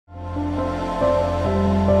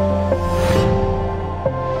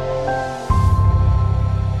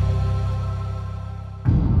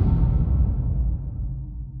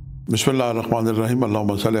بسم اللہ الرحمن الرحیم،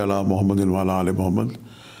 اللہم صلی علی محمد وعلی آل محمد۔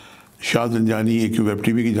 شاہ زنجانی ویب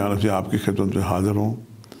ٹی وی کی جانب سے آپ کی خدمت میں حاضر ہوں۔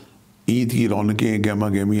 عید کی رونقیں گہما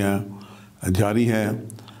گہمیاں جاری ہیں۔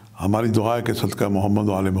 ہماری دعا ہے کہ صدقہ محمد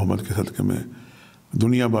و آل محمد کے صدقے میں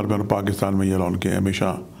دنیا بھر میں اور پاکستان میں یہ رونقیں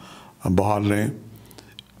ہمیشہ بحال رہیں۔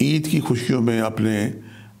 عید کی خوشیوں میں اپنے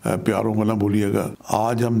پیاروں کو نہ بھولیے گا۔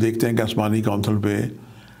 آج ہم دیکھتے ہیں کہ آسمانی کونسل پہ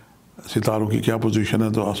ستاروں کی کیا پوزیشن ہے۔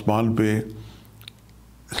 تو آسمان پہ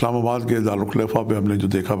اسلام آباد کے دارالخلافہ پہ ہم نے جو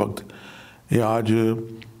دیکھا وقت، یہ آج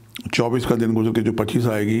 24 کا دن گزر کے جو 25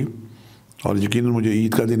 آئے گی، اور یقیناً مجھے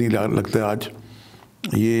عید کا دن ہی لگتا ہے آج۔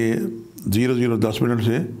 یہ 00:10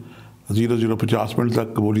 سے 00:50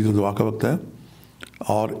 تک قبولیت دعا کا وقت ہے،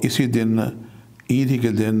 اور اسی دن عید ہی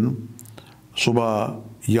کے دن صبح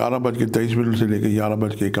 11:23 سے لے کے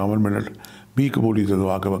 11:51 بھی قبولیت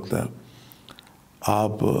دعا کا وقت ہے۔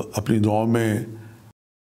 آپ اپنی دعاؤں میں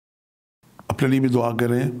اپنے لیے بھی دعا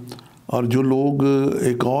کریں، اور جو لوگ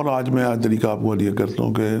ایک اور آج میں طریقہ آپ کو دیا کرتا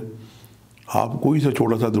ہوں کہ آپ کوئی سا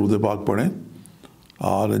چھوٹا سا درود پاک پڑھیں،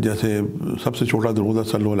 اور جیسے سب سے چھوٹا درود ہے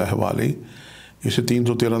صلی اللہ علیہ وآلہ، اسے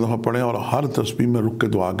 313 دفعہ پڑھیں اور ہر تسبیح میں رک کے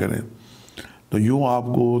دعا کریں۔ تو یوں آپ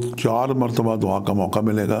کو 4 مرتبہ دعا کا موقع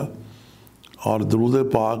ملے گا، اور درود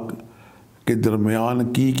پاک کے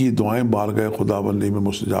درمیان کی دعائیں بارگاہ خدا بندی میں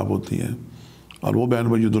مستجاب ہوتی ہیں۔ اور وہ بہن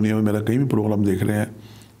بھائی جو دنیا میں میرا کہیں بھی پروگرام دیکھ رہے ہیں،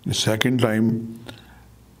 سیکنڈ ٹائم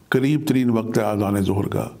قریب ترین وقت ہے اذان ظہر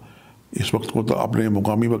کا۔ اس وقت کو تو اپنے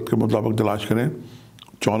مقامی وقت کے مطابق تلاش کریں،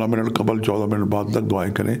 14 منٹ قبل 14 منٹ بعد تک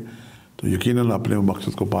دعائیں کریں، تو یقیناً اپنے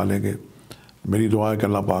مقصد کو پا لیں گے۔ میری دعا ہے کہ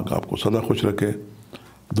اللہ پاک آپ کو سدا خوش رکھے،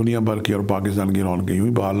 دنیا بھر کی اور پاکستان کی رونقیں یوں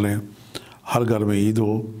ہی بحال رہیں، ہر گھر میں عید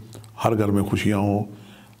ہو، ہر گھر میں خوشیاں ہوں۔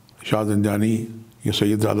 شاہ زنجانی یہ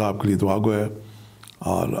سید زادہ آپ کے لیے دعا گو ہے،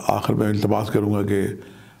 اور آخر میں التماس کروں گا کہ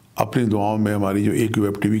اپنی دعاؤں میں ہماری جو ایک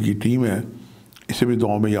ویب ٹی وی کی ٹیم ہے، اسے بھی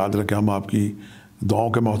دعاؤں میں یاد رکھیں۔ ہم آپ کی دعاؤں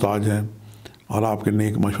کے محتاج ہیں اور آپ کے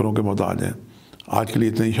نیک مشوروں کے محتاج ہیں۔ آج کے لیے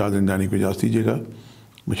اتنا ہی۔ شاہ زنجانی کو اجازت دیجیے گا،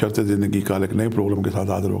 بشرط زندگی کا ایک نئے پروگرام کے ساتھ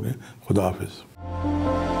حاضر ہوں گے۔ خدا حافظ۔